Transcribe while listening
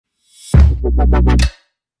What's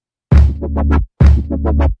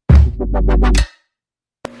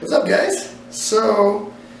up, guys?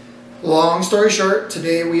 So, long story short,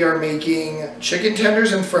 today we are making chicken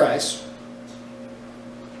tenders and fries.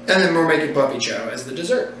 And then we're making puppy chow as the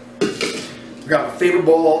dessert. We got my favorite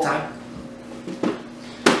bowl of all time.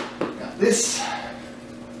 Got this.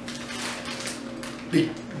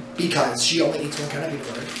 Because she only eats one kind of peanut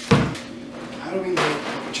butter. How do we make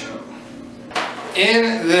puppy chow?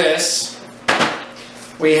 In this,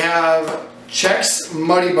 we have Chex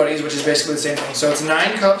Muddy Buddies, which is basically the same thing. So it's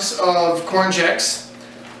 9 cups of corn Chex,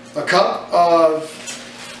 a cup of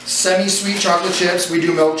semi-sweet chocolate chips. We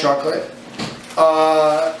do milk chocolate.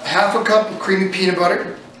 Half a cup of creamy peanut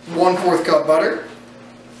butter, 1/4 cup butter,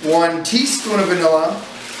 1 teaspoon of vanilla,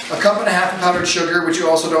 a cup and a half of powdered sugar, which you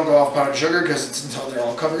also don't go off powdered sugar because it's until they're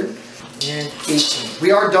all covered, and 18.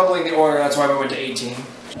 We are doubling the order, that's why we went to 18.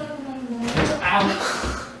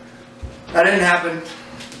 Ow. That didn't happen.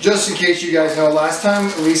 Just in case you guys know, last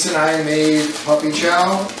time Elise and I made puppy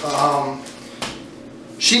chow,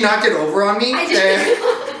 she knocked it over on me. I did.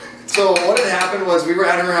 So what had happened was we were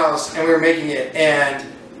at her house and we were making it, and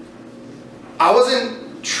I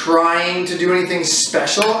wasn't trying to do anything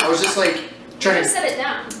special. I was just like trying to set it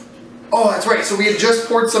down. Oh, that's right. So we had just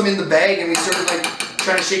poured some in the bag and we started like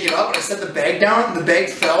trying to shake it up, and I set the bag down and the bag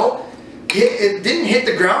fell. It didn't hit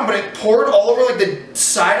the ground, but it poured all over like the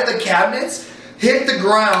side of the cabinets, hit the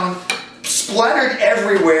ground, splattered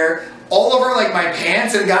everywhere, all over like my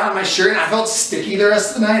pants, and got on my shirt, and I felt sticky the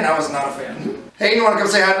rest of the night, and I was not a fan. Hey, you want to come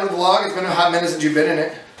say hi to the vlog? It's been a hot minute since you've been in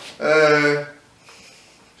it.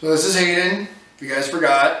 So this is Hayden, if you guys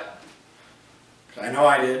forgot. I know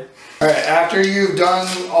I did. Alright, after you've done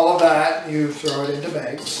all of that, you throw it into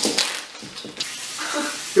bags.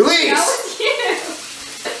 Elise! That was you!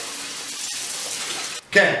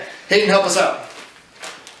 Okay, Hayden, help us out.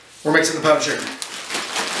 We're mixing the powdered sugar.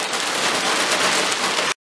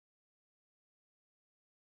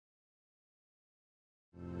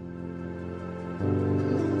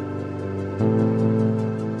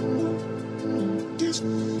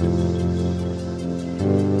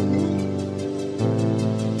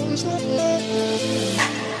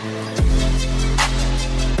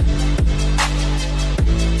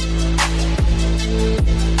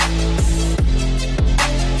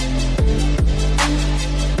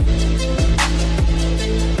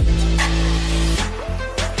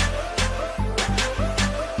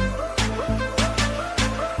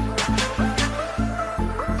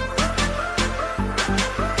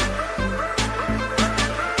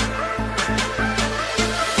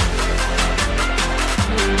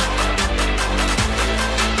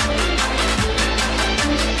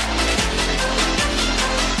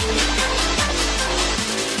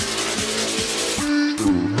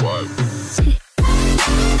 What?